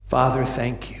Father,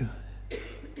 thank you.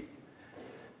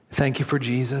 Thank you for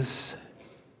Jesus.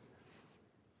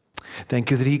 Thank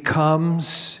you that he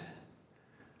comes.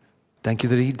 Thank you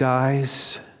that he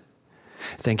dies.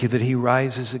 Thank you that he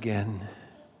rises again.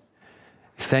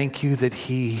 Thank you that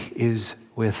he is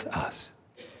with us.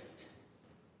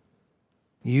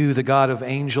 You, the God of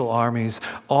angel armies,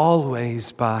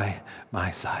 always by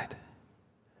my side.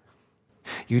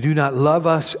 You do not love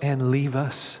us and leave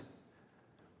us.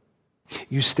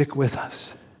 You stick with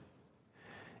us,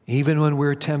 even when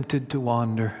we're tempted to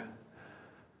wander.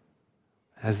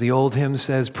 As the old hymn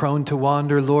says, prone to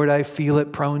wander, Lord, I feel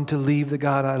it, prone to leave the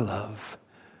God I love.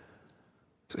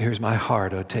 So here's my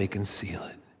heart, oh, take and seal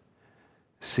it.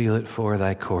 Seal it for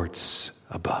thy courts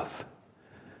above.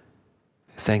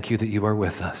 Thank you that you are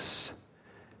with us.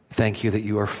 Thank you that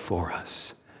you are for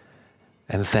us.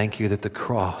 And thank you that the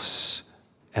cross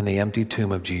and the empty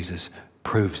tomb of Jesus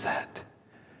proves that.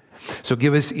 So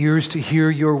give us ears to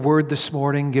hear your word this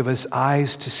morning. Give us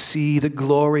eyes to see the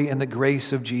glory and the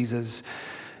grace of Jesus.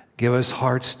 Give us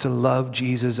hearts to love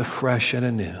Jesus afresh and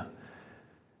anew.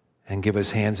 And give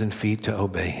us hands and feet to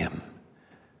obey him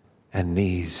and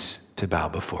knees to bow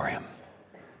before him.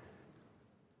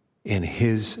 In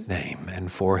his name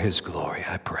and for his glory,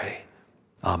 I pray.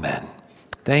 Amen.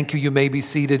 Thank you. You may be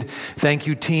seated. Thank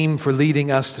you, team, for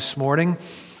leading us this morning.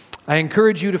 I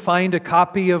encourage you to find a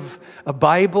copy of a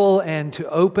Bible and to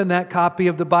open that copy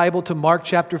of the Bible to Mark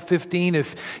chapter 15.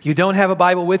 If you don't have a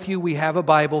Bible with you, we have a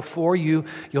Bible for you.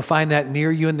 You'll find that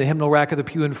near you in the hymnal rack of the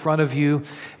pew in front of you.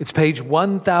 It's page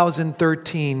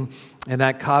 1013 in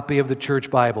that copy of the church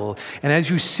Bible. And as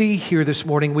you see here this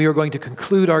morning, we are going to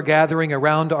conclude our gathering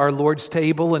around our Lord's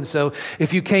table. And so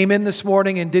if you came in this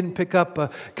morning and didn't pick up a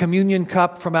communion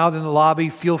cup from out in the lobby,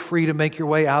 feel free to make your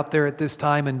way out there at this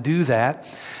time and do that.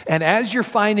 And as you're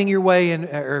finding your way in,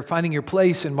 or finding your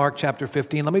place in Mark chapter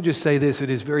 15, let me just say this. It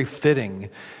is very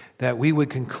fitting that we would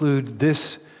conclude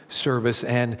this service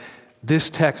and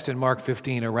this text in Mark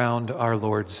 15 around our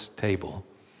Lord's table.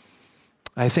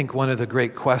 I think one of the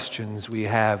great questions we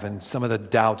have and some of the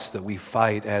doubts that we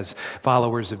fight as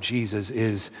followers of Jesus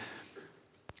is,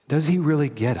 does he really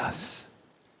get us?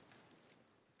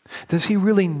 Does he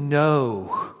really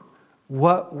know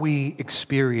what we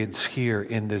experience here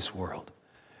in this world?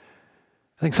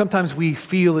 I think sometimes we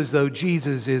feel as though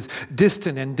Jesus is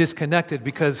distant and disconnected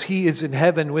because he is in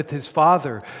heaven with his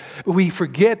Father. We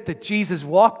forget that Jesus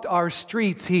walked our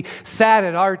streets. He sat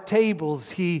at our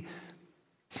tables. He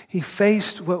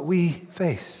faced what we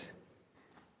face.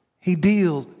 He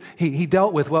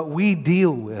dealt with what we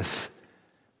deal with.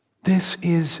 This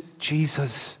is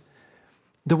Jesus,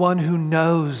 the one who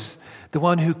knows, the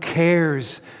one who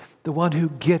cares, the one who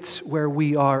gets where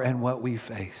we are and what we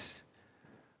face.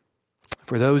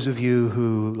 For those of you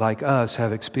who, like us,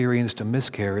 have experienced a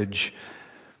miscarriage,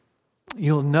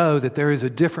 you'll know that there is a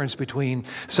difference between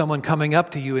someone coming up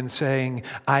to you and saying,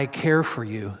 I care for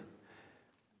you,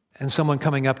 and someone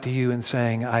coming up to you and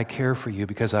saying, I care for you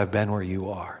because I've been where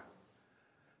you are.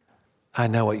 I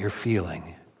know what you're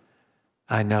feeling.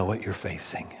 I know what you're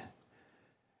facing.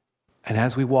 And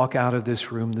as we walk out of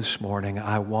this room this morning,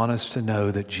 I want us to know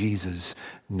that Jesus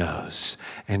knows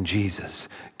and Jesus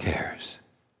cares.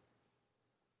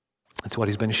 That's what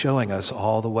he's been showing us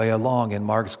all the way along in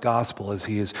Mark's gospel as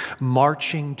he is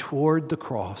marching toward the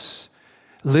cross,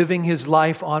 living his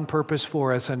life on purpose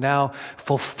for us, and now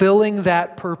fulfilling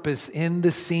that purpose in the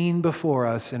scene before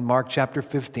us in Mark chapter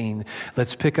 15.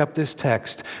 Let's pick up this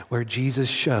text where Jesus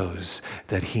shows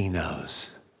that he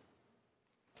knows.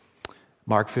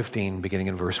 Mark 15, beginning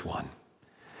in verse 1.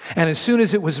 And as soon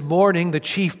as it was morning, the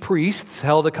chief priests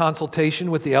held a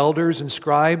consultation with the elders and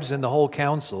scribes and the whole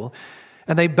council,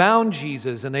 and they bound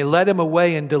Jesus and they led him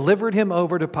away and delivered him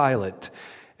over to Pilate.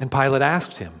 And Pilate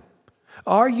asked him,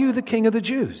 Are you the king of the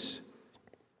Jews?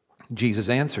 Jesus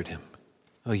answered him,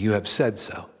 Oh, you have said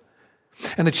so.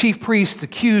 And the chief priests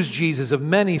accused Jesus of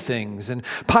many things. And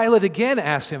Pilate again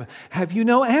asked him, Have you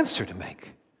no answer to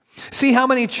make? See how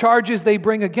many charges they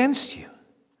bring against you.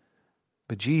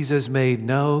 But Jesus made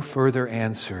no further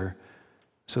answer,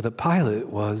 so that Pilate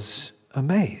was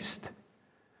amazed.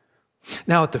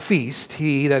 Now at the feast,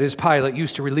 he, that is Pilate,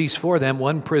 used to release for them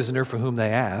one prisoner for whom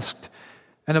they asked.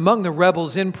 And among the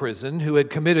rebels in prison who had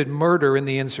committed murder in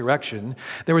the insurrection,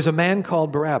 there was a man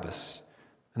called Barabbas.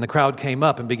 And the crowd came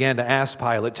up and began to ask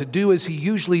Pilate to do as he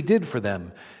usually did for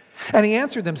them. And he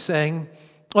answered them, saying,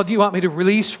 Well, do you want me to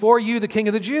release for you the king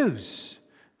of the Jews?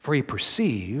 For he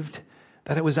perceived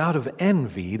that it was out of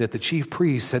envy that the chief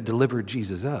priests had delivered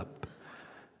Jesus up.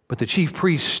 But the chief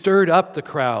priests stirred up the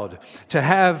crowd to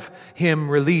have him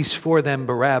release for them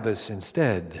Barabbas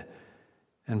instead.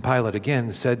 And Pilate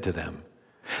again said to them,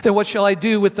 "Then what shall I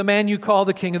do with the man you call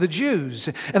the King of the Jews?"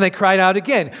 And they cried out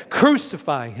again,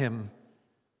 "Crucify him."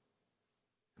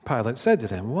 Pilate said to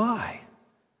them, "Why?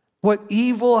 What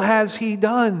evil has he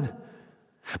done?"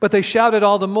 But they shouted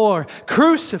all the more,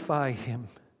 "Crucify him."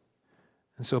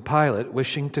 And so Pilate,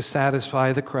 wishing to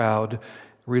satisfy the crowd,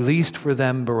 released for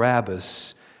them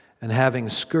Barabbas, and having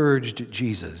scourged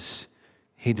Jesus,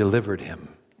 he delivered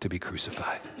him to be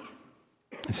crucified.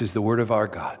 This is the word of our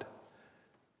God.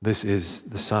 This is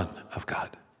the Son of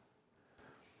God.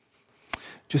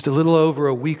 Just a little over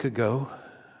a week ago,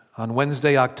 on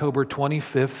Wednesday, October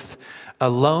 25th, a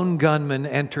lone gunman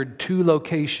entered 2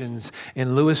 locations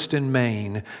in Lewiston,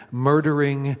 Maine,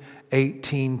 murdering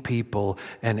 18 people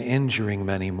and injuring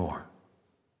many more.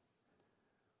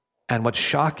 And what's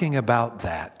shocking about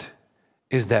that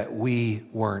is that we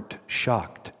weren't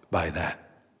shocked by that.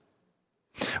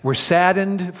 We're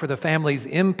saddened for the families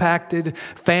impacted,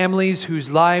 families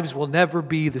whose lives will never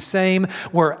be the same.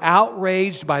 We're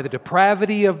outraged by the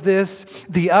depravity of this,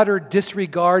 the utter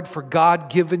disregard for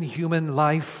God-given human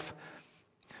life.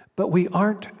 But we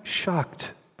aren't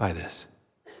shocked by this.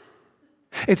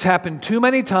 It's happened too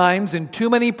many times in too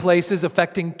many places,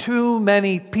 affecting too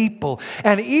many people.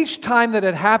 And each time that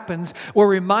it happens, we're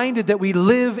reminded that we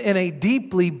live in a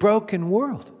deeply broken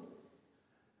world.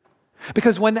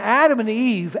 Because when Adam and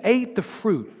Eve ate the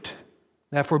fruit,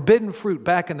 that forbidden fruit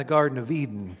back in the Garden of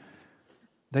Eden,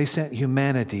 they sent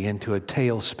humanity into a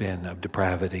tailspin of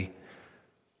depravity.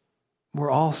 We're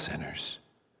all sinners.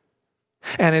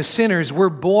 And as sinners, we're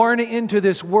born into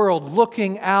this world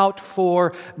looking out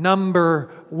for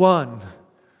number one.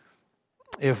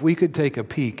 If we could take a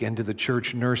peek into the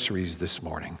church nurseries this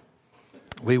morning,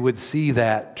 we would see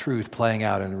that truth playing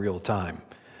out in real time.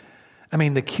 I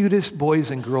mean, the cutest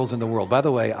boys and girls in the world. By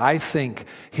the way, I think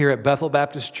here at Bethel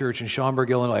Baptist Church in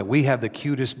Schaumburg, Illinois, we have the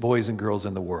cutest boys and girls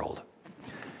in the world.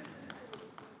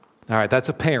 All right, that's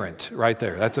a parent right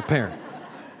there. That's a parent.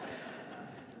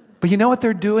 But you know what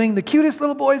they're doing? The cutest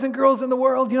little boys and girls in the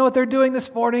world, you know what they're doing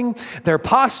this morning? They're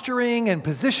posturing and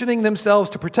positioning themselves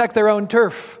to protect their own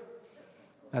turf.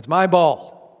 That's my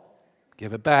ball.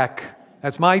 Give it back.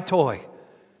 That's my toy.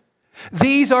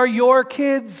 These are your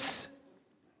kids.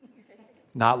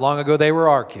 Not long ago, they were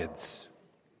our kids.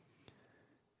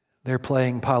 They're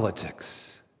playing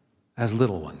politics as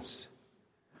little ones.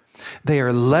 They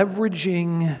are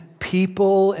leveraging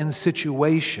people and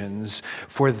situations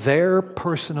for their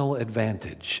personal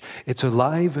advantage. It's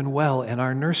alive and well in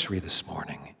our nursery this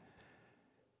morning.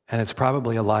 And it's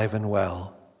probably alive and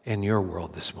well in your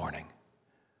world this morning.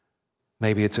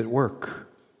 Maybe it's at work,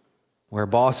 where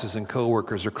bosses and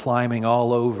coworkers are climbing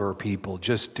all over people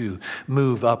just to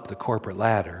move up the corporate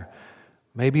ladder.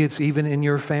 Maybe it's even in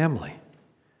your family.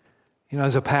 You know,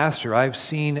 as a pastor, I've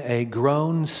seen a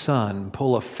grown son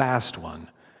pull a fast one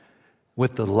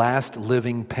with the last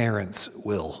living parent's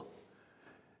will,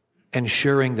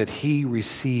 ensuring that he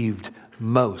received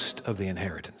most of the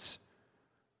inheritance.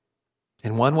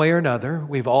 In one way or another,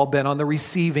 we've all been on the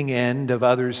receiving end of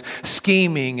others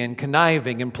scheming and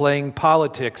conniving and playing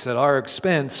politics at our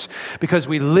expense because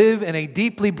we live in a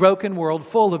deeply broken world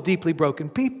full of deeply broken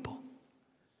people.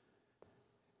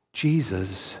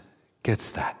 Jesus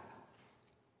gets that.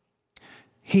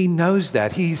 He knows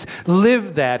that. He's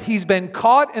lived that. He's been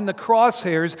caught in the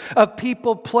crosshairs of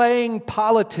people playing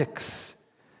politics.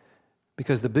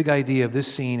 Because the big idea of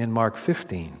this scene in Mark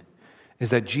 15 is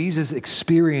that Jesus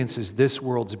experiences this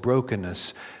world's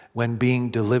brokenness when being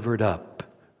delivered up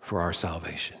for our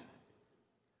salvation.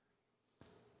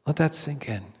 Let that sink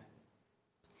in.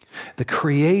 The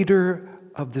creator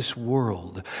of this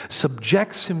world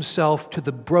subjects himself to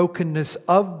the brokenness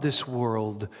of this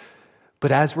world,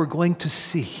 but as we're going to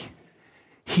see,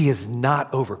 he is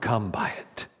not overcome by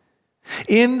it.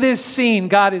 In this scene,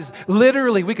 God is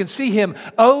literally, we can see him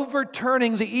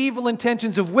overturning the evil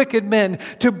intentions of wicked men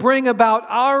to bring about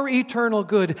our eternal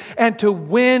good and to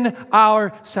win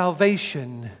our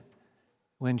salvation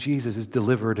when Jesus is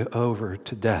delivered over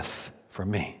to death for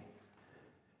me.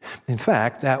 In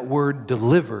fact, that word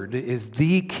delivered is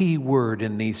the key word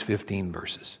in these 15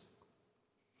 verses.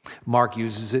 Mark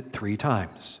uses it 3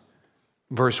 times.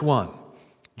 Verse 1.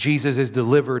 Jesus is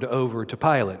delivered over to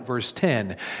Pilate. Verse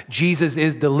 10, Jesus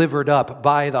is delivered up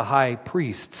by the high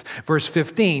priests. Verse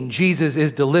 15, Jesus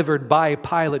is delivered by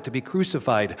Pilate to be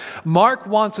crucified. Mark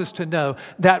wants us to know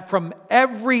that from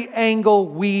every angle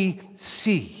we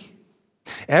see,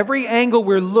 every angle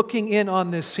we're looking in on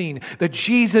this scene, that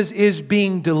Jesus is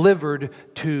being delivered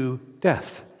to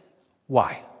death.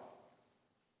 Why?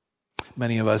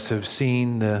 Many of us have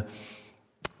seen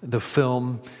the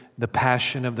film The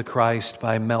Passion of the Christ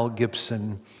by Mel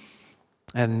Gibson.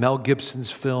 And Mel Gibson's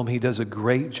film, he does a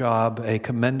great job, a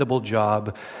commendable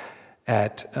job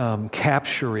at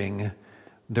capturing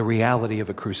the reality of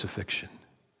a crucifixion.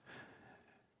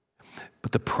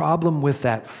 But the problem with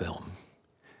that film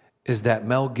is that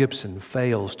Mel Gibson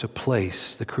fails to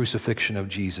place the crucifixion of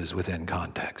Jesus within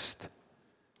context.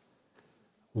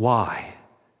 Why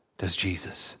does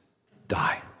Jesus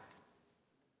die?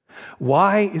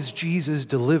 Why is Jesus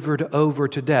delivered over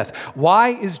to death? Why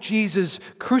is Jesus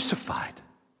crucified?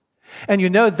 And you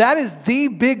know, that is the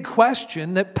big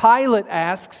question that Pilate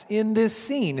asks in this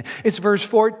scene. It's verse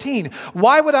 14.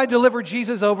 Why would I deliver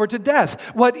Jesus over to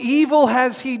death? What evil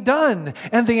has he done?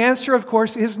 And the answer, of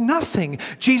course, is nothing.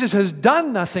 Jesus has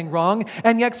done nothing wrong,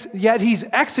 and yet he's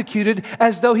executed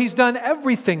as though he's done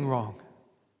everything wrong.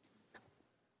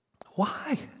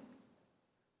 Why?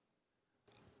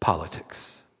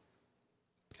 Politics.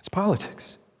 It's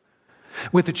politics.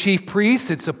 With the chief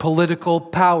priests, it's a political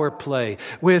power play.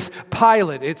 With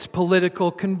Pilate, it's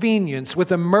political convenience.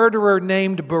 With a murderer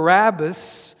named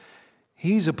Barabbas,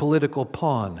 he's a political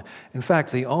pawn. In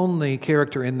fact, the only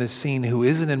character in this scene who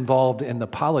isn't involved in the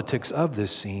politics of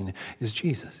this scene is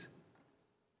Jesus.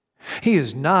 He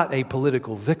is not a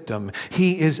political victim.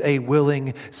 He is a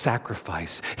willing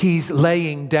sacrifice. He's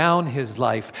laying down his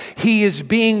life. He is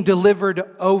being delivered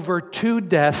over to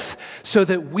death so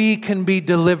that we can be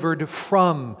delivered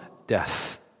from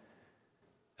death.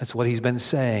 That's what he's been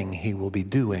saying he will be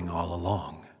doing all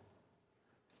along.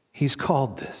 He's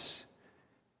called this.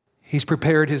 He's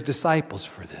prepared his disciples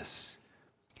for this.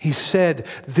 He said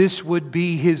this would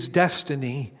be his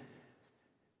destiny.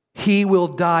 He will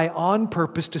die on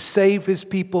purpose to save his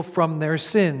people from their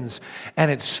sins. And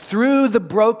it's through the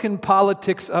broken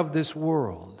politics of this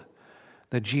world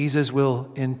that Jesus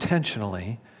will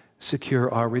intentionally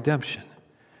secure our redemption.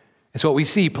 It's what we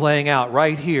see playing out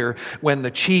right here when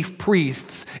the chief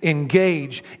priests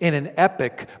engage in an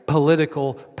epic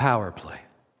political power play.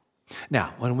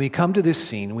 Now, when we come to this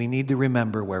scene, we need to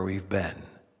remember where we've been.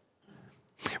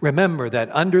 Remember that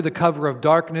under the cover of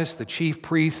darkness, the chief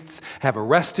priests have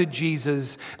arrested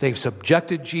Jesus. They've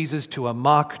subjected Jesus to a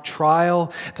mock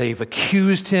trial. They've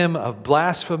accused him of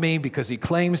blasphemy because he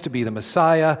claims to be the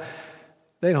Messiah.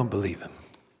 They don't believe him.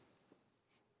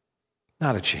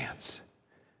 Not a chance.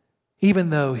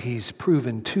 Even though he's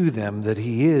proven to them that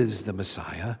he is the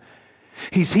Messiah,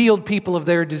 he's healed people of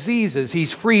their diseases.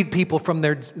 He's freed people from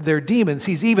their demons.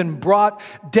 He's even brought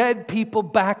dead people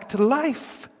back to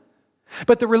life.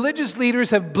 But the religious leaders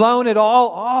have blown it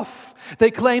all off.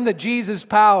 They claim that Jesus'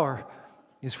 power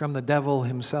is from the devil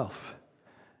himself.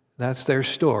 That's their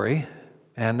story,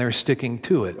 and they're sticking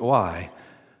to it. Why?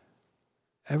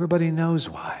 Everybody knows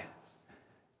why.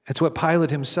 It's what Pilate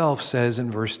himself says in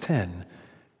verse 10.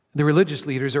 The religious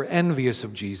leaders are envious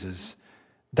of Jesus.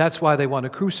 That's why they want to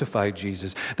crucify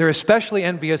Jesus. They're especially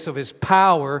envious of his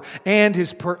power and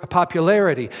his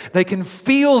popularity. They can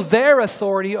feel their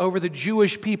authority over the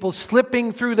Jewish people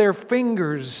slipping through their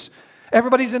fingers.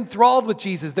 Everybody's enthralled with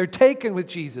Jesus. They're taken with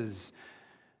Jesus.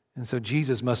 And so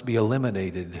Jesus must be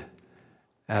eliminated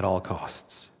at all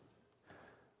costs.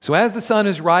 So as the sun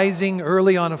is rising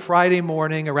early on a Friday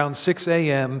morning around 6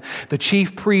 a.m., the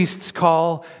chief priests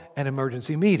call an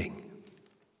emergency meeting.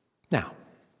 Now,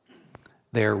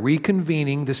 they're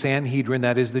reconvening the Sanhedrin,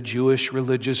 that is the Jewish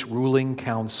religious ruling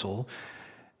council.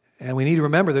 And we need to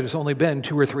remember that it's only been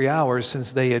 2 or 3 hours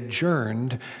since they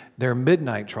adjourned their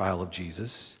midnight trial of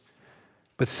Jesus.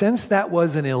 But since that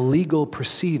was an illegal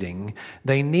proceeding,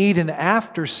 they need an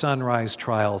after sunrise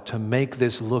trial to make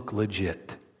this look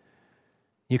legit.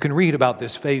 You can read about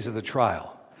this phase of the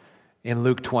trial in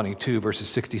Luke 22, verses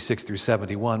 66 through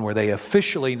 71, where they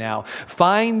officially now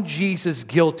find Jesus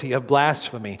guilty of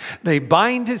blasphemy. They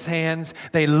bind his hands,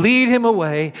 they lead him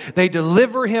away, they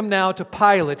deliver him now to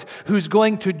Pilate, who's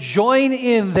going to join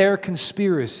in their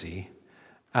conspiracy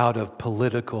out of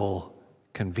political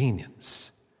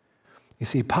convenience. You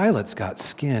see, Pilate's got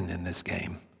skin in this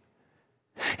game.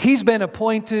 He's been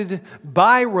appointed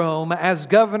by Rome as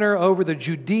governor over the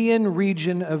Judean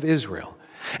region of Israel.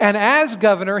 And as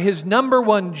governor, his number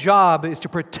one job is to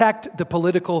protect the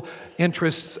political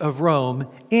interests of Rome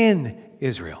in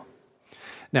Israel.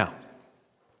 Now,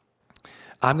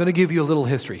 I'm going to give you a little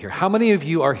history here. How many of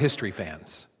you are history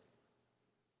fans?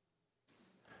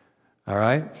 All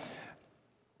right.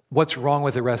 What's wrong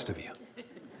with the rest of you?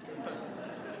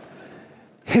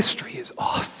 History is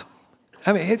awesome.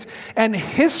 I mean, and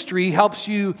history helps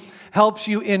you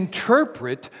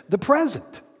interpret the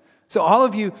present. So all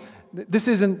of you, this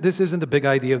isn't the big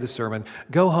idea of the sermon.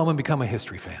 Go home and become a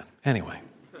history fan. Anyway,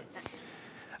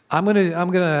 I'm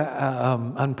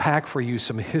gonna unpack for you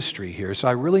some history here. So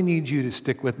I really need you to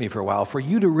stick with me for a while, for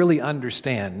you to really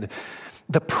understand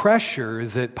the pressure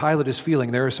that Pilate is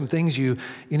feeling. There are some things you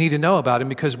need to know about him,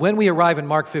 because when we arrive in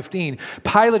Mark 15,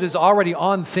 Pilate is already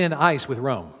on thin ice with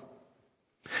Rome.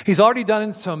 He's already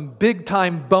done some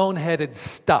big-time boneheaded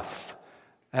stuff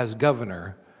as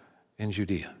governor in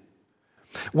Judea.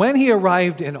 When he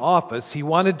arrived in office, he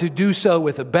wanted to do so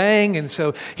with a bang, and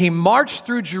so he marched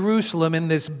through Jerusalem in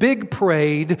this big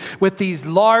parade with these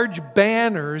large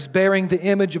banners bearing the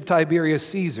image of Tiberius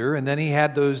Caesar, and then he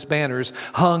had those banners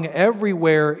hung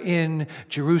everywhere in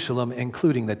Jerusalem,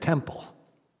 including the temple.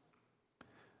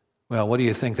 Well, what do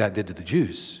you think that did to the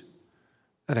Jews?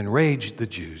 That enraged the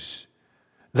Jews.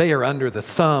 They are under the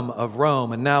thumb of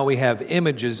Rome, and now we have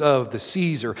images of the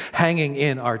Caesar hanging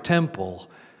in our temple.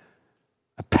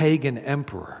 A pagan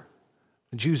emperor.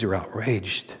 The Jews are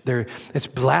outraged. It's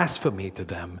blasphemy to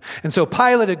them. And so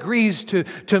Pilate agrees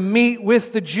to meet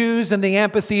with the Jews in the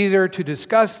amphitheater to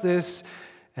discuss this.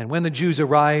 And when the Jews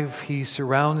arrive, he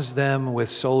surrounds them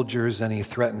with soldiers and he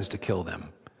threatens to kill them.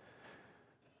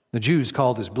 The Jews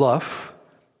called his bluff.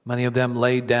 Many of them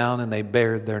laid down and they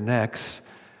bared their necks.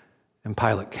 And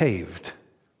Pilate caved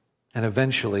and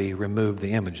eventually removed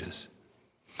the images.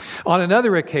 On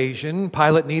another occasion,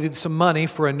 Pilate needed some money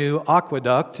for a new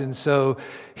aqueduct, and so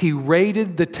he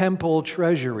raided the temple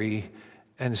treasury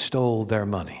and stole their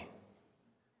money.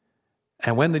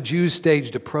 And when the Jews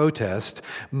staged a protest,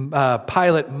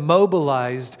 Pilate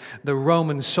mobilized the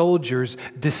Roman soldiers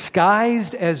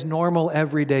disguised as normal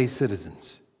everyday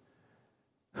citizens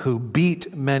who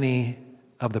beat many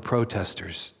of the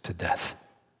protesters to death.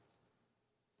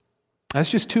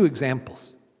 That's just two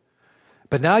examples.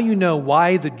 But now you know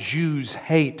why the Jews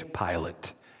hate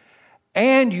Pilate,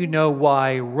 and you know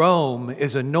why Rome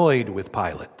is annoyed with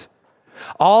Pilate.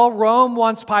 All Rome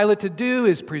wants Pilate to do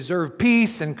is preserve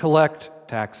peace and collect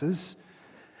taxes.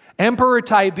 Emperor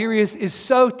Tiberius is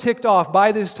so ticked off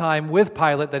by this time with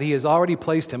Pilate that he has already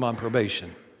placed him on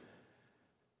probation.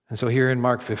 And so here in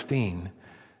Mark 15,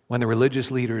 when the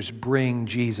religious leaders bring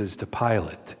Jesus to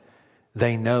Pilate,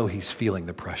 they know he's feeling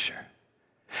the pressure.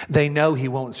 They know he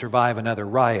won't survive another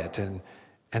riot,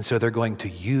 and so they're going to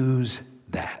use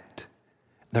that.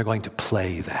 They're going to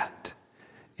play that.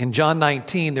 In John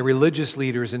 19, the religious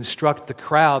leaders instruct the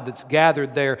crowd that's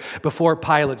gathered there before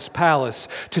Pilate's palace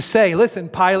to say, listen,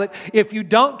 Pilate, if you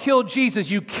don't kill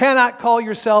Jesus, you cannot call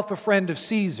yourself a friend of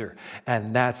Caesar.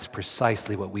 And that's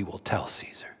precisely what we will tell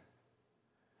Caesar.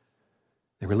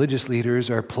 The religious leaders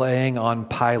are playing on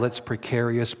Pilate's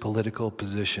precarious political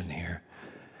position here,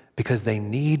 because they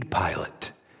need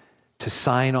Pilate to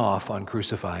sign off on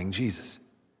crucifying Jesus.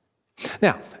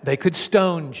 Now, they could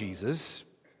stone Jesus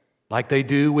like they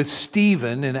do with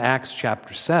Stephen in Acts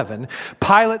chapter 7.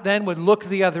 Pilate then would look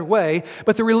the other way,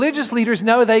 but the religious leaders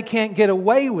know they can't get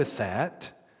away with that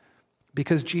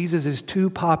because Jesus is too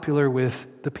popular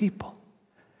with the people.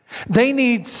 They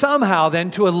need somehow then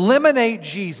to eliminate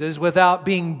Jesus without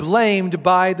being blamed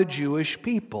by the Jewish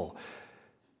people.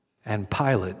 And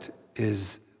Pilate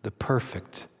is the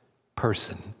perfect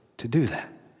person to do that.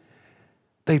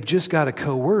 They've just got to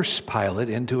coerce Pilate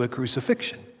into a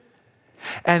crucifixion.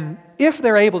 And if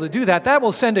they're able to do that, that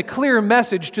will send a clear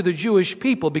message to the Jewish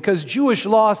people, because Jewish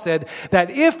law said that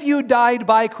if you died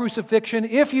by crucifixion,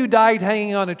 if you died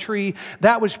hanging on a tree,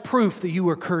 that was proof that you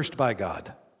were cursed by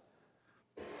God.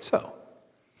 So,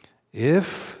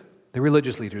 if the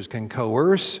religious leaders can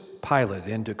coerce Pilate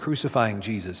into crucifying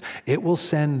Jesus, it will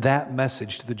send that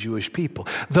message to the Jewish people.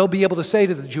 They'll be able to say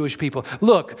to the Jewish people,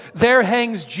 look, there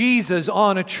hangs Jesus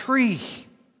on a tree.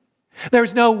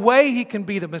 There's no way he can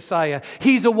be the Messiah.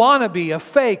 He's a wannabe, a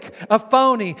fake, a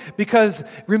phony, because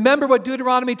remember what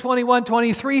Deuteronomy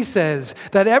 21:23 says,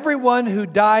 that everyone who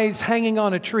dies hanging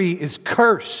on a tree is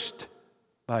cursed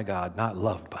by God, not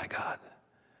loved by God.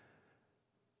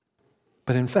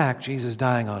 But in fact, Jesus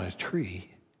dying on a tree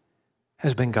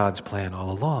has been God's plan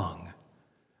all along.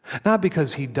 Not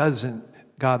because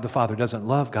God the Father doesn't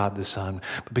love God the Son,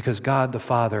 but because God the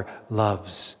Father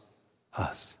loves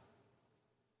us.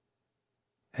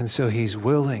 And so he's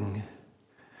willing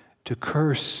to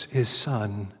curse his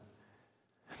Son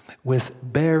with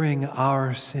bearing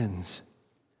our sins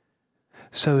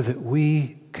so that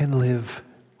we can live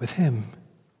with him.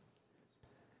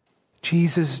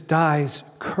 Jesus dies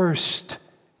cursed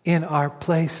in our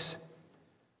place.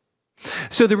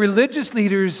 So the religious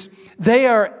leaders, they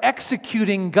are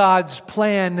executing God's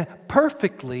plan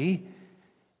perfectly,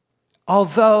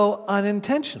 although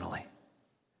unintentionally.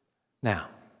 Now,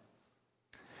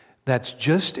 that's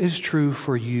just as true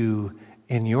for you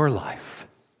in your life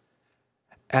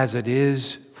as it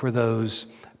is for those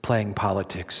playing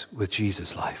politics with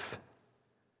Jesus' life.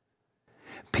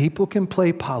 People can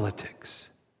play politics,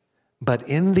 but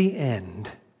in the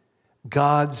end,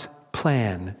 God's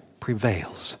plan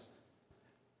prevails.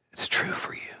 It's true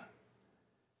for you.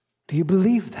 Do you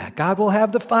believe that? God will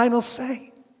have the final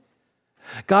say.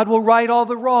 God will right all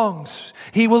the wrongs.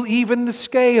 He will even the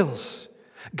scales.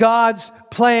 God's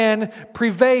plan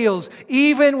prevails,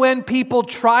 even when people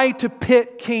try to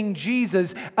pit King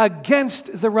Jesus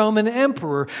against the Roman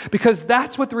emperor, because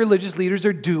that's what the religious leaders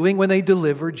are doing when they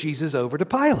deliver Jesus over to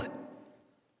Pilate.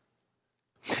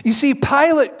 You see,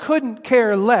 Pilate couldn't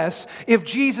care less if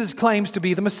Jesus claims to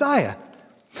be the Messiah.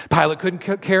 Pilate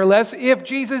couldn't care less if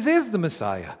Jesus is the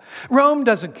Messiah. Rome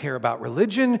doesn't care about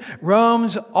religion.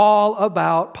 Rome's all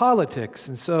about politics.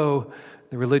 And so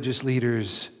the religious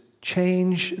leaders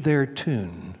change their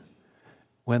tune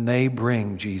when they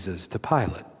bring Jesus to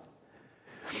Pilate.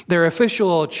 Their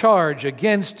official charge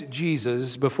against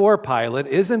Jesus before Pilate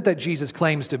isn't that Jesus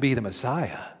claims to be the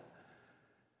Messiah,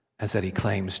 as that he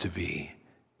claims to be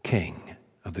King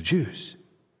of the Jews.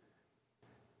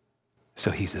 So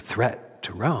he's a threat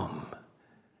to Rome.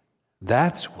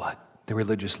 That's what the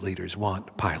religious leaders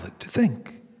want Pilate to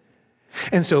think.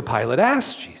 And so Pilate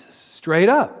asks Jesus straight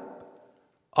up,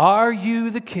 "Are you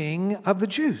the King of the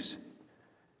Jews?"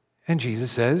 And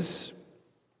Jesus says,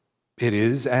 "It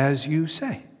is as you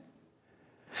say."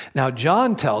 Now,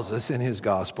 John tells us in his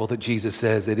gospel that Jesus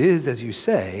says, "It is as you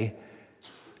say,"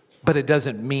 but it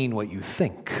doesn't mean what you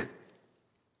think.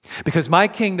 Because my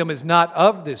kingdom is not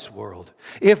of this world.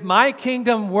 If my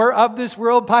kingdom were of this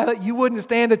world, Pilate, you wouldn't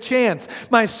stand a chance.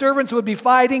 My servants would be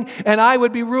fighting and I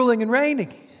would be ruling and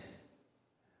reigning.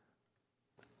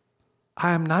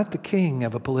 I am not the king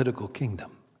of a political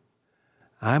kingdom.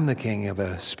 I'm the king of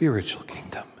a spiritual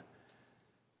kingdom.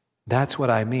 That's what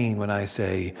I mean when I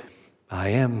say, I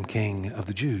am King of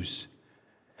the Jews.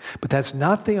 But that's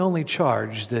not the only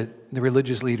charge that the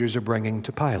religious leaders are bringing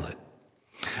to Pilate.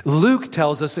 Luke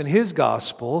tells us in his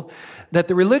gospel that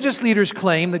the religious leaders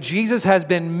claim that Jesus has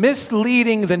been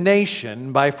misleading the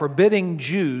nation by forbidding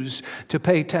Jews to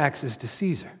pay taxes to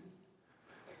Caesar.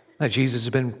 That Jesus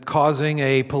has been causing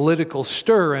a political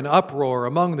stir and uproar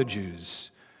among the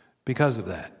Jews because of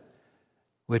that,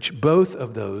 which both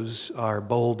of those are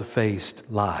bold-faced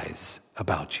lies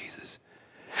about Jesus.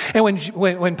 And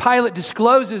when Pilate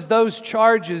discloses those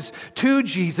charges to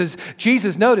Jesus,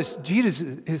 notice, Jesus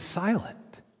is silent.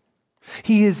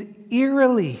 He is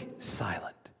eerily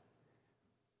silent.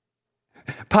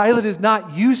 Pilate is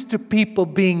not used to people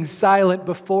being silent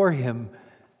before him,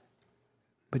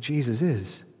 but Jesus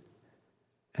is.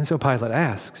 And so Pilate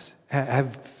asks,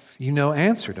 "Have you no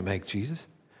answer to make, Jesus?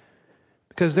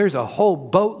 Because there's a whole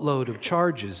boatload of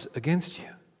charges against you."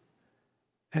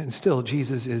 And still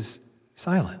Jesus is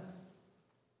silent.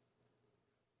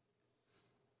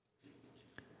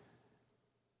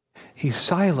 He's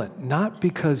silent not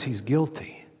because he's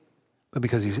guilty, but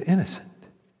because he's innocent.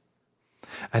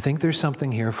 I think there's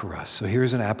something here for us. So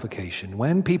here's an application.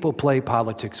 When people play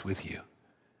politics with you,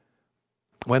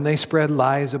 when they spread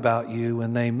lies about you,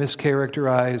 when they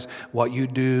mischaracterize what you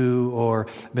do or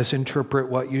misinterpret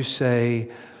what you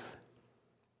say,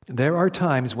 there are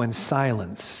times when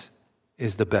silence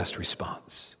is the best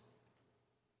response.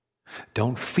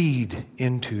 Don't feed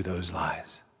into those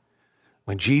lies.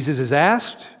 When Jesus is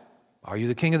asked, "Are you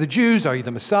the King of the Jews? Are you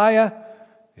the Messiah?"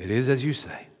 It is as you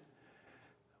say.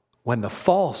 When the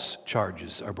false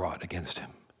charges are brought against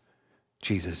him,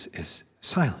 Jesus is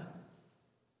silent.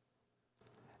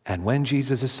 And when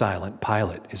Jesus is silent,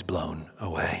 Pilate is blown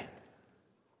away.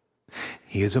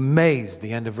 He is amazed.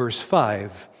 The end of verse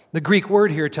 5. The Greek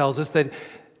word here tells us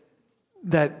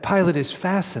that Pilate is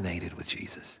fascinated with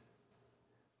Jesus.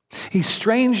 He's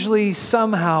strangely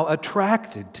somehow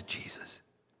attracted to Jesus.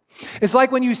 It's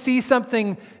like when you see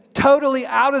something totally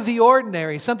out of the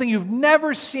ordinary, something you've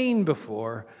never seen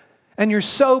before, and you're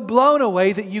so blown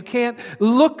away that you can't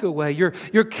look away.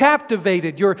 You're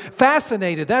captivated. You're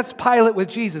fascinated. That's Pilate with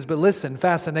Jesus. But listen,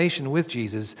 fascination with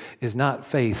Jesus is not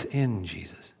faith in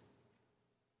Jesus.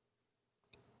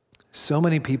 So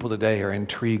many people today are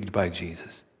intrigued by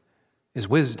Jesus, his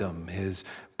wisdom, his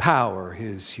power,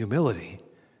 his humility.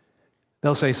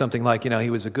 They'll say something like, he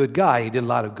was a good guy. He did a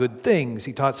lot of good things.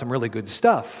 He taught some really good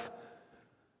stuff.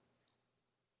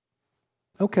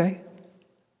 Okay.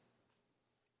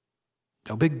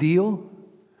 No big deal.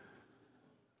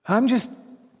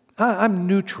 I'm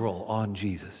neutral on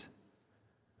Jesus.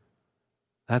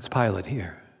 That's Pilate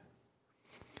here.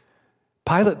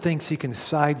 Pilate thinks he can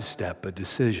sidestep a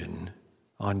decision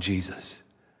on Jesus.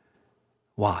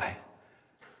 Why?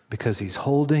 Because he's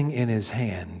holding in his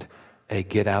hand a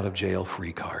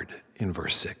get-out-of-jail-free card in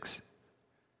verse 6.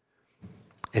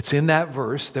 It's in that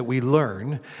verse that we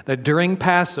learn that during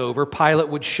Passover, Pilate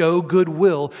would show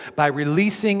goodwill by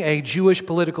releasing a Jewish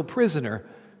political prisoner.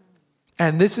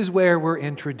 And this is where we're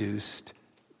introduced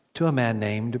to a man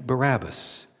named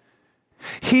Barabbas.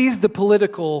 He's the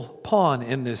political pawn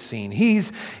in this scene.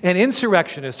 He's an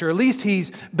insurrectionist, or at least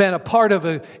he's been a part of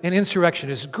an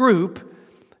insurrectionist group.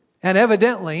 And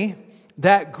evidently,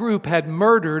 that group had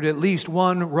murdered at least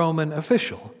one Roman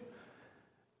official.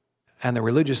 And the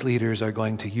religious leaders are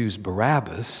going to use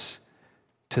Barabbas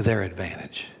to their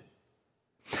advantage.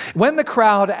 When the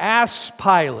crowd asks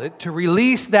Pilate to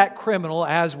release that criminal,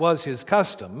 as was his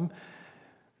custom,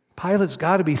 Pilate's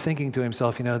got to be thinking to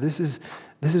himself, this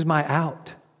is my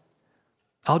out.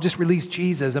 I'll just release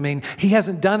Jesus. I mean, he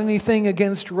hasn't done anything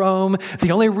against Rome.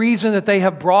 The only reason that they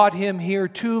have brought him here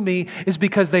to me is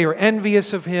because they are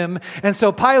envious of him. And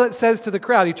so Pilate says to the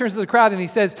crowd, he turns to the crowd and he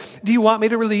says, do you want me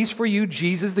to release for you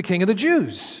Jesus, the King of the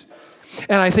Jews?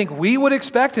 And I think we would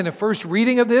expect in a first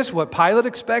reading of this, what Pilate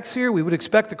expects here, we would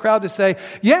expect the crowd to say,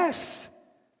 yes.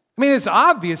 I mean, it's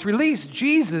obvious. Release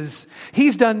Jesus.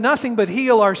 He's done nothing but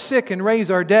heal our sick and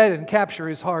raise our dead and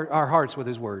capture our hearts with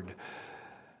his word.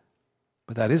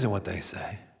 But that isn't what they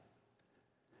say,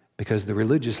 because the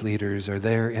religious leaders are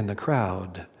there in the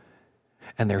crowd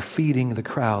and they're feeding the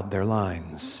crowd their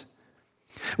lines.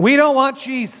 We don't want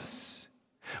Jesus.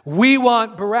 We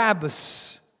want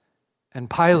Barabbas. And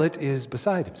Pilate is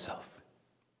beside himself.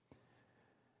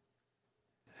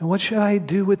 And what should I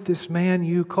do with this man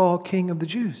you call King of the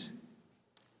Jews?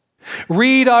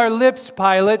 Read our lips,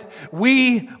 Pilate.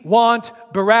 We want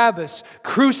Barabbas.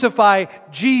 Crucify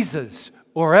Jesus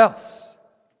or else.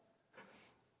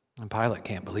 And Pilate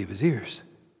can't believe his ears.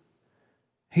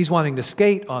 He's wanting to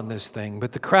skate on this thing,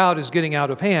 but the crowd is getting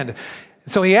out of hand.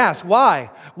 So he asks,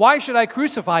 why? Why should I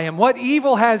crucify him? What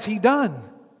evil has he done?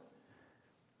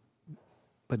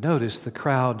 But notice the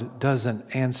crowd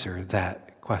doesn't answer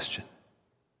that question.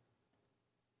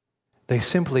 They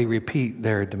simply repeat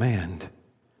their demand.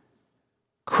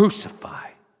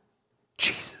 Crucify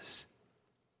Jesus.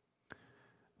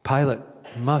 Pilate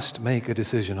must make a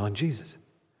decision on Jesus.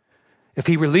 If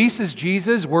he releases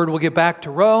Jesus, word will get back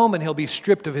to Rome and he'll be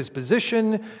stripped of his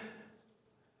position.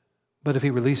 But if he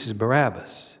releases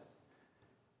Barabbas,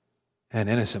 an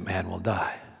innocent man will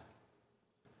die.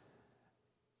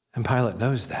 And Pilate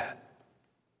knows that.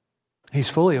 He's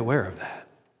fully aware of that.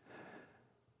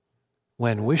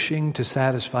 When wishing to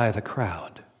satisfy the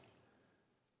crowd,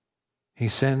 he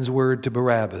sends word to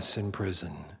Barabbas in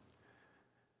prison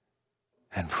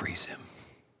and frees him.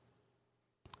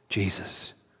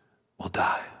 Jesus will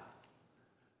die.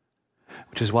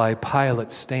 Which is why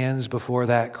Pilate stands before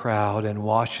that crowd and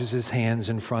washes his hands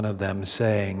in front of them,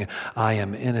 saying, I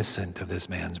am innocent of this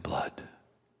man's blood.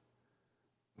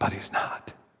 But he's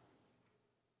not.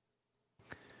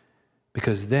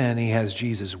 Because then he has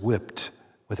Jesus whipped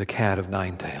with a cat of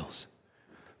nine tails.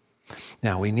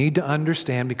 Now we need to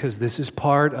understand, because this is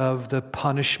part of the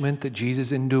punishment that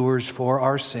Jesus endures for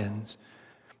our sins.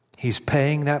 He's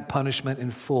paying that punishment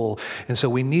in full. And so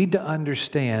we need to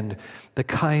understand the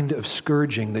kind of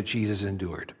scourging that Jesus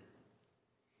endured.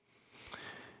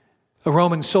 A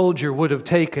Roman soldier would have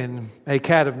taken a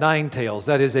cat of nine tails,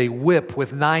 that is a whip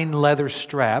with 9 leather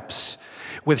straps,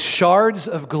 with shards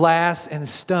of glass and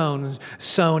stone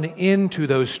sewn into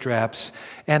those straps,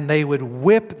 and they would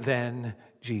whip then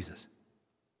Jesus.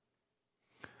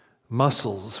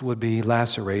 Muscles would be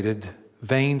lacerated,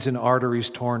 veins and arteries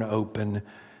torn open,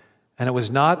 and it was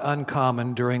not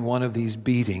uncommon during one of these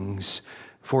beatings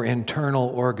for internal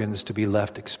organs to be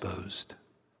left exposed.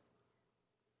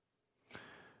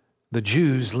 The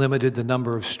Jews limited the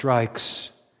number of strikes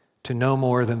to no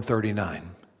more than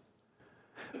 39,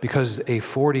 because a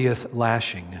 40th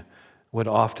lashing would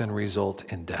often result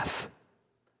in death.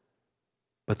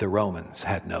 But the Romans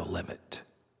had no limit.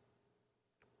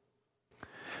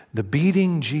 The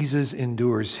beating Jesus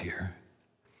endures here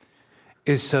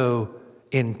is so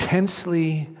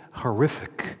intensely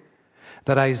horrific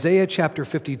that Isaiah chapter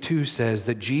 52 says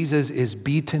that Jesus is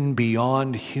beaten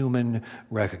beyond human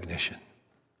recognition.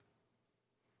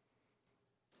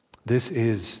 This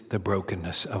is the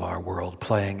brokenness of our world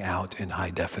playing out in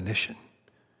high definition.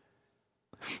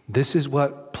 This is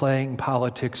what playing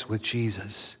politics with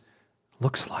Jesus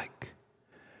looks like.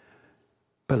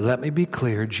 But let me be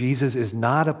clear, Jesus is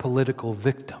not a political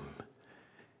victim.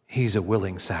 He's a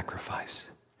willing sacrifice.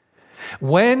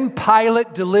 When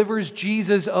Pilate delivers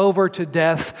Jesus over to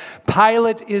death,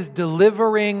 Pilate is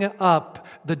delivering up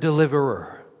the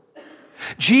deliverer.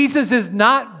 Jesus is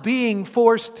not being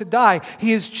forced to die.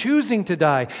 He is choosing to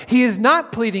die. He is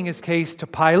not pleading his case to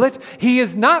Pilate. He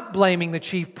is not blaming the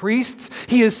chief priests.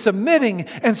 He is submitting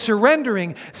and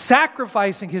surrendering,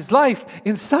 sacrificing his life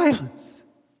in silence.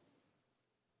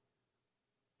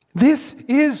 This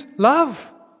is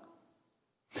love.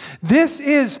 This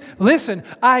is, listen,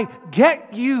 I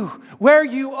get you where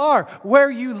you are,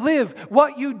 where you live,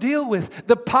 what you deal with,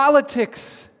 the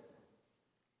politics.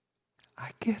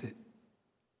 I get it.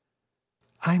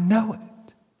 I know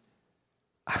it.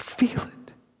 I feel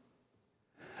it.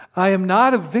 I am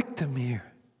not a victim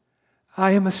here.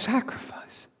 I am a sacrifice.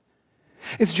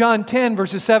 It's John 10,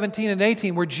 verses 17 and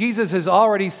 18, where Jesus has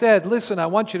already said, listen, I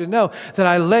want you to know that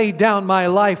I lay down my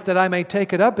life that I may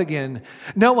take it up again.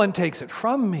 No one takes it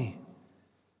from me.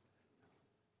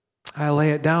 I lay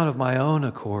it down of my own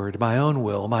accord, my own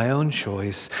will, my own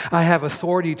choice. I have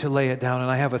authority to lay it down, and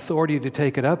I have authority to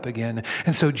take it up again.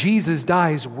 And so Jesus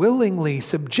dies willingly,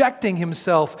 subjecting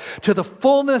himself to the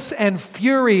fullness and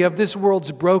fury of this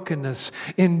world's brokenness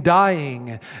in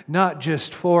dying, not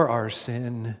just for our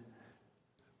sin,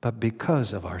 but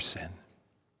because of our sin.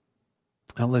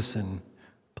 Now listen,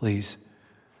 please.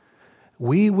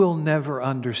 We will never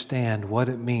understand what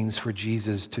it means for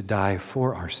Jesus to die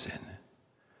for our sin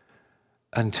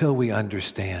until we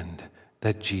understand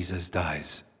that Jesus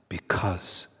dies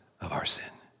because of our sin.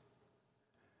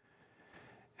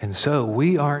 And so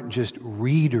we aren't just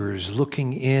readers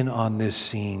looking in on this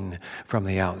scene from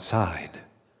the outside.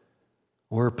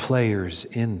 We're players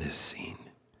in this scene.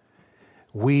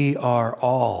 We are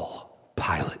all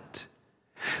Pilate.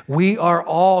 We are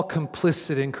all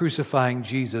complicit in crucifying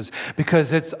Jesus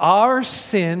because it's our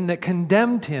sin that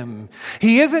condemned him.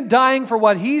 He isn't dying for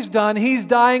what he's done. He's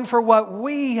dying for what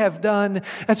we have done.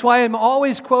 That's why I'm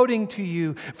always quoting to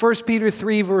you 1 Peter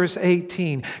 3, verse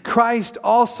 18. Christ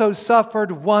also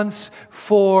suffered once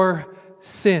for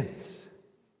sins.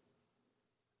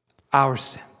 Our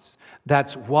sins.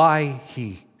 That's why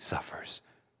he suffers.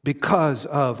 Because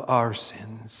of our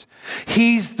sins.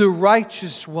 He's the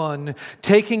righteous one,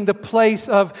 taking the place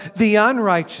of the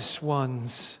unrighteous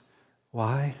ones.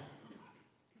 Why?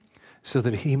 So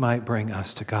that he might bring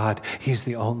us to God. He's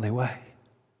the only way.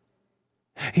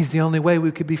 He's the only way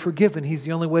we could be forgiven. He's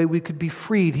the only way we could be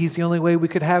freed. He's the only way we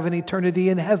could have an eternity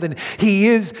in heaven. He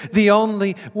is the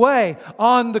only way.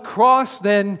 On the cross,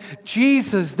 then,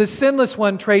 Jesus, the sinless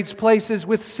one, trades places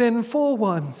with sinful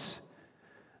ones.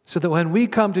 So that when we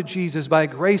come to Jesus by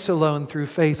grace alone, through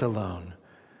faith alone,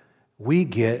 we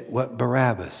get what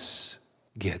Barabbas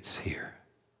gets here.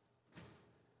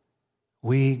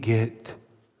 We get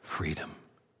freedom.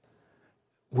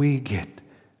 We get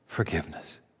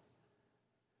forgiveness.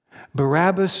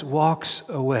 Barabbas walks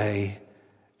away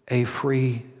a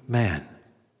free man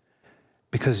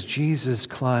because Jesus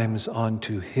climbs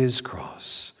onto his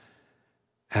cross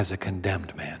as a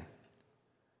condemned man.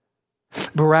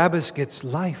 Barabbas gets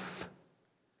life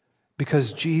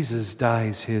because Jesus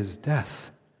dies his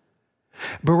death.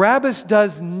 Barabbas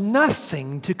does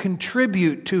nothing to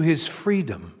contribute to his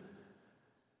freedom.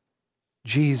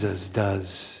 Jesus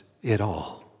does it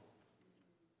all.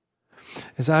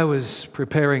 As I was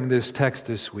preparing this text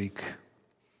this week,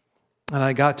 and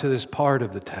I got to this part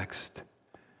of the text,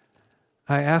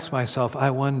 I asked myself, I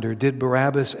wonder, did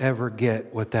Barabbas ever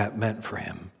get what that meant for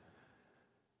him?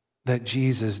 That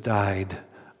Jesus died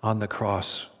on the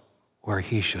cross where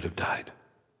he should have died.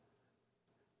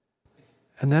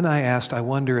 And then I asked, I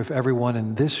wonder if everyone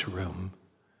in this room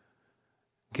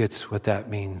gets what that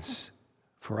means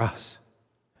for us.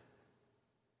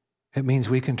 It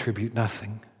means we contribute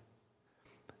nothing.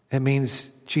 It means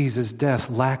Jesus'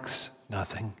 death lacks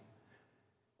nothing.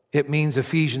 It means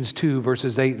Ephesians 2,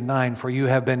 verses 8 and 9, for you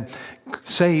have been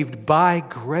saved by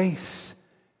grace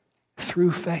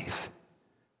through faith.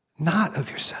 Not of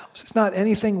yourselves. It's not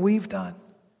anything we've done.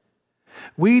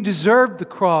 We deserved the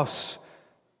cross.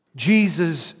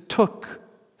 Jesus took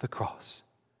the cross.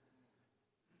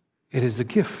 It is a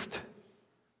gift,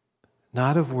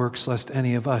 not of works, lest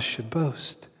any of us should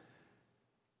boast.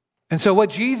 And so what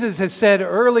Jesus has said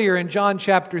earlier in John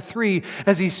chapter 3,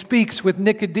 as he speaks with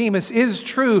Nicodemus, is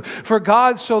true. For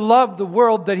God so loved the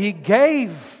world that he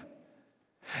gave.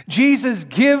 Jesus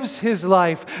gives his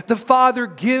life. The Father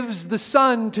gives the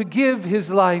Son to give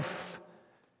his life.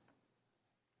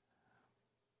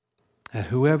 And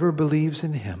whoever believes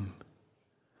in him,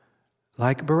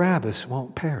 like Barabbas,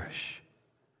 won't perish,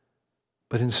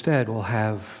 but instead will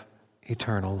have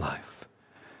eternal life.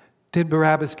 Did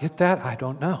Barabbas get that? I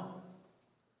don't know.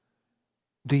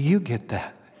 Do you get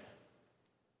that?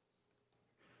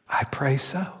 I pray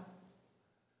so.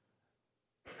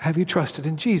 Have you trusted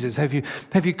in Jesus? Have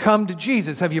you come to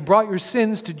Jesus? Have you brought your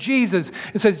sins to Jesus?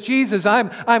 It says, Jesus,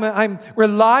 I'm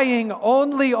relying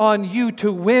only on you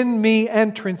to win me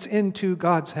entrance into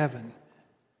God's heaven.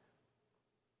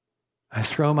 I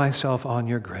throw myself on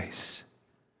your grace.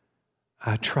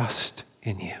 I trust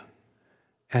in you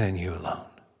and in you alone.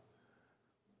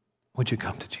 Would you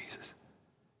come to Jesus?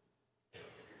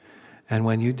 And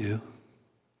when you do,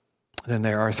 then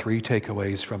there are 3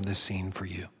 takeaways from this scene for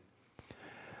you.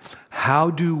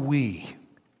 How do we,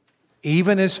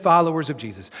 even as followers of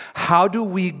Jesus, how do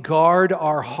we guard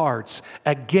our hearts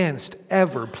against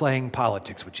ever playing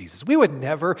politics with Jesus? We would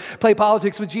never play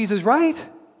politics with Jesus, right? I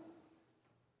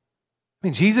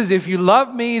mean, Jesus, if you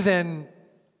love me, then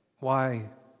why?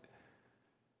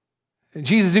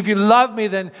 Jesus, if you love me,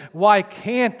 then why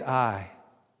can't I?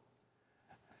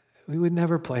 We would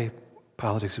never play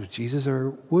politics with Jesus,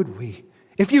 or would we?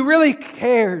 If you really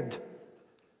cared,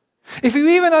 if you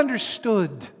even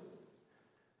understood.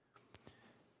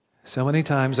 So many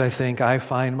times I think I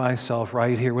find myself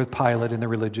right here with Pilate and the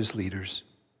religious leaders.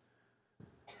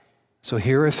 So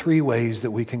here are 3 ways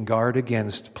that we can guard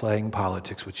against playing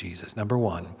politics with Jesus. Number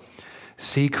 1,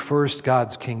 seek first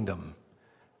God's kingdom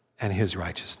and his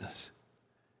righteousness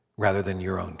rather than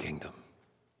your own kingdom.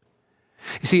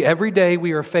 You see, every day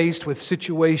we are faced with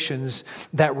situations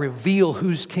that reveal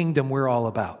whose kingdom we're all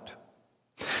about.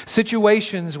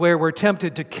 Situations where we're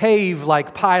tempted to cave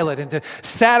like Pilate and to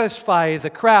satisfy the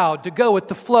crowd, to go with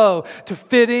the flow, to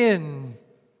fit in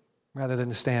rather than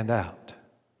to stand out.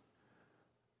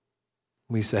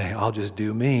 We say, I'll just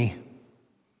do me.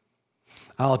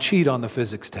 I'll cheat on the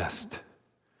physics test.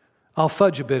 I'll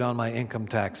fudge a bit on my income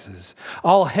taxes.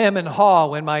 I'll hem and haw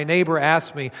when my neighbor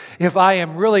asks me if I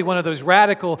am really one of those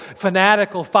radical,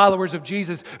 fanatical followers of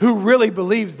Jesus who really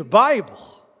believes the Bible.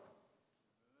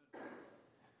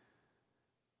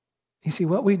 You see,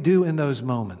 what we do in those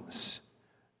moments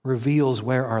reveals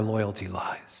where our loyalty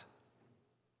lies.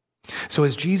 So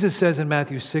as Jesus says in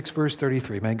Matthew 6, verse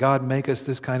 33, may God make us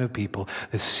this kind of people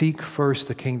that seek first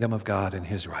the kingdom of God and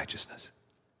his righteousness.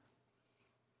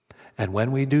 And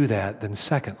when we do that, then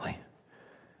secondly,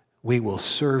 we will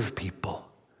serve people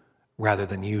rather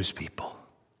than use people.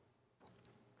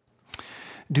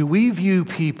 Do we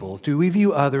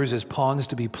view others as pawns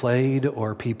to be played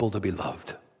or people to be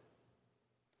loved?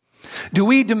 Do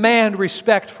we demand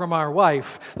respect from our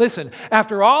wife? Listen,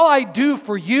 after all I do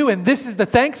for you, and this is the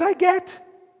thanks I get?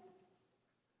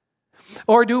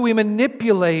 Or do we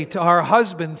manipulate our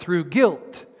husband through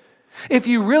guilt? If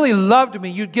you really loved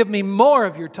me, you'd give me more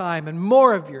of your time and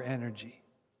more of your energy.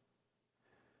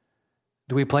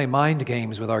 Do we play mind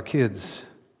games with our kids?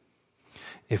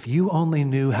 If you only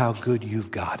knew how good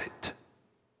you've got it,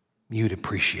 you'd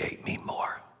appreciate me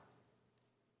more.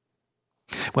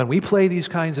 When we play these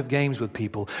kinds of games with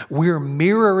people, we're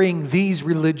mirroring these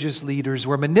religious leaders.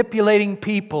 We're manipulating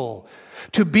people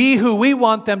to be who we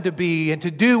want them to be and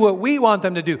to do what we want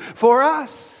them to do for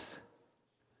us.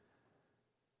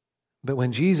 But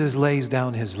when Jesus lays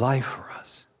down his life for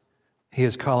us, he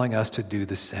is calling us to do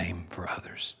the same for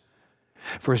others.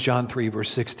 1 John 3, verse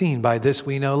 16, by this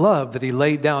we know love, that he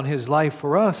laid down his life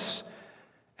for us,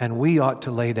 and we ought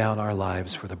to lay down our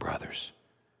lives for the brothers.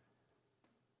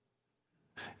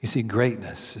 You see,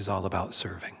 greatness is all about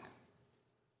serving.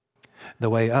 The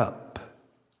way up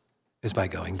is by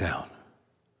going down.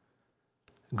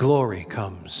 Glory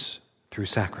comes through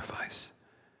sacrifice.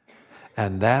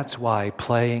 And that's why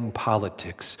playing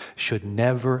politics should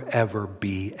never, ever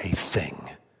be a thing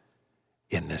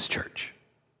in this church.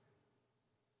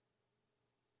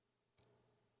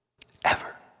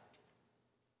 Ever.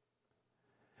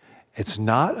 It's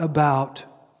not about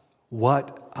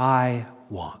what I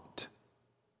want.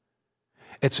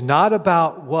 It's not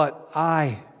about what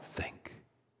I think.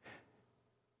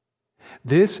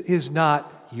 This is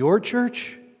not your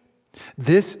church.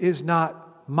 This is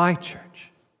not my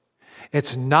church.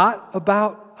 It's not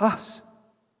about us.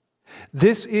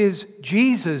 This is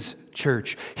Jesus'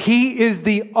 church. He is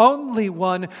the only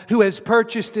one who has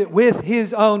purchased it with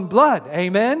his own blood.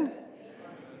 Amen?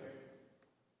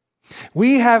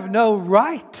 We have no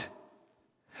right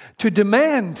to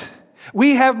demand.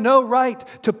 We have no right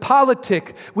to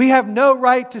politic. We have no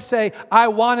right to say, I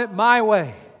want it my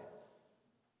way.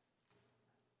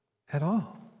 At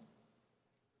all.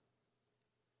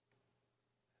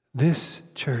 This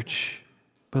church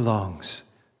belongs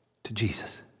to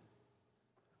Jesus.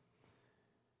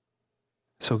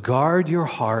 So guard your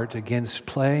heart against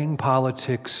playing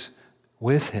politics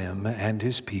with him and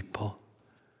his people.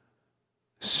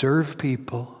 Serve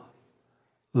people.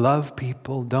 Love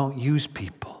people. Don't use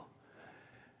people.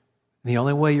 The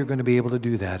only way you're going to be able to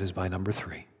do that is by number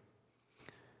 3,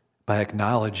 by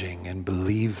acknowledging and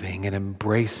believing and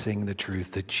embracing the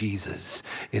truth that Jesus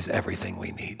is everything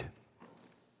we need.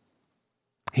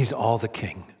 He's all the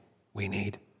king we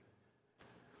need.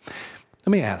 Let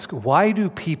me ask, why do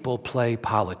people play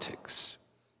politics?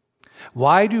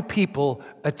 Why do people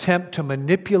attempt to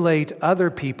manipulate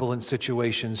other people in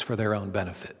situations for their own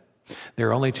benefit? There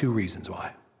are only two reasons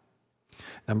why.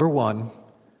 Number one,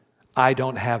 I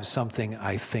don't have something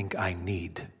I think I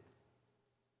need,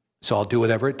 so I'll do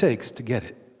whatever it takes to get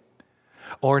it.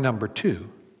 Or number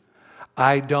two,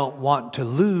 I don't want to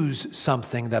lose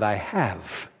something that I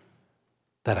have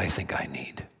that I think I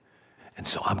need, and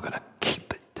so I'm going to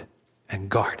keep it and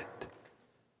guard it.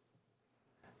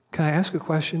 Can I ask a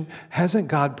question? Hasn't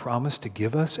God promised to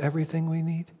give us everything we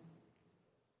need?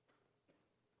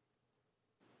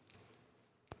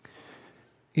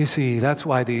 You see, that's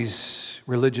why these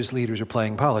religious leaders are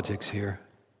playing politics here.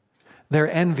 They're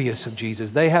envious of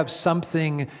Jesus. They have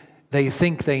something they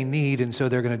think they need, and so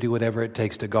they're going to do whatever it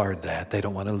takes to guard that. They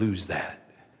don't want to lose that.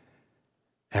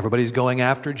 Everybody's going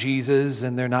after Jesus,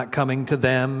 and they're not coming to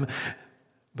them.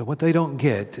 But what they don't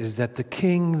get is that the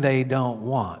king they don't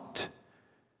want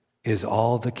is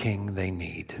all the king they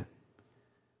need.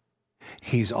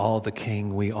 He's all the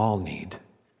king we all need.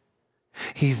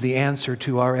 He's the answer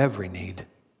to our every need.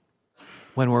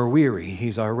 When we're weary,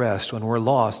 he's our rest. When we're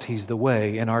lost, he's the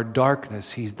way. In our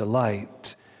darkness, he's the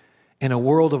light. In a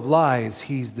world of lies,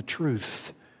 he's the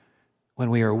truth. When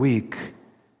we are weak,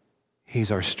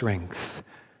 he's our strength.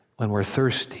 When we're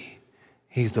thirsty,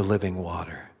 he's the living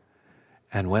water.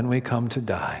 And when we come to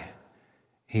die,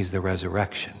 he's the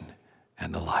resurrection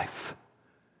and the life.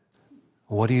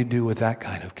 What do you do with that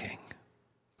kind of king?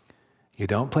 You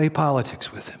don't play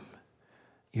politics with him.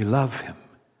 You love him.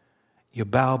 You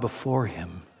bow before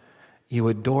him. You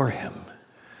adore him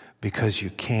because you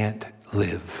can't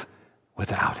live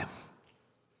without him.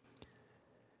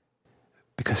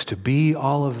 Because to be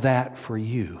all of that for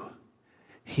you,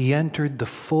 he entered the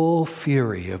full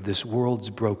fury of this world's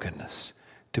brokenness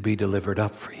to be delivered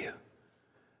up for you.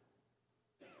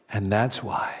 And that's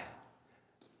why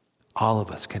all of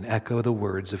us can echo the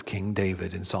words of King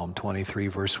David in Psalm 23,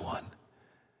 verse 1.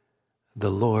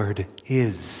 The Lord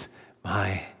is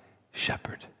my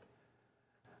shepherd.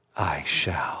 I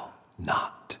shall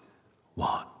not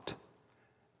want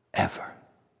ever.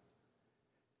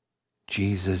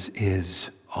 Jesus is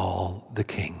all the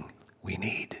king we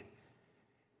need.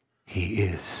 He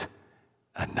is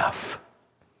enough.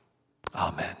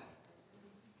 Amen.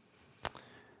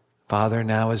 Father,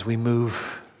 now as we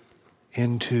move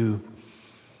into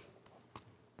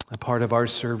a part of our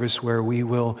service where we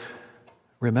will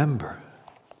remember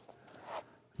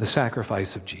the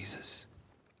sacrifice of Jesus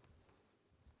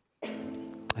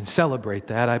and celebrate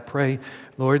that, I pray,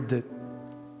 Lord, that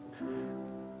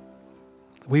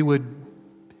we would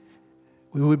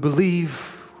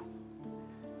believe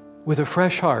with a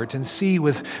fresh heart and see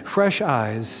with fresh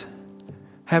eyes,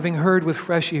 having heard with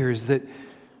fresh ears that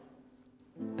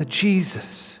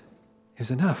Jesus is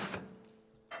enough.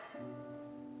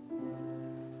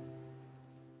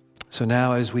 So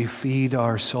now as we feed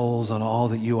our souls on all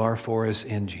that you are for us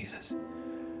in Jesus,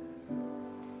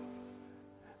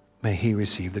 may he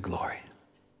receive the glory.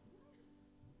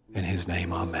 In his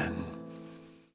name, amen.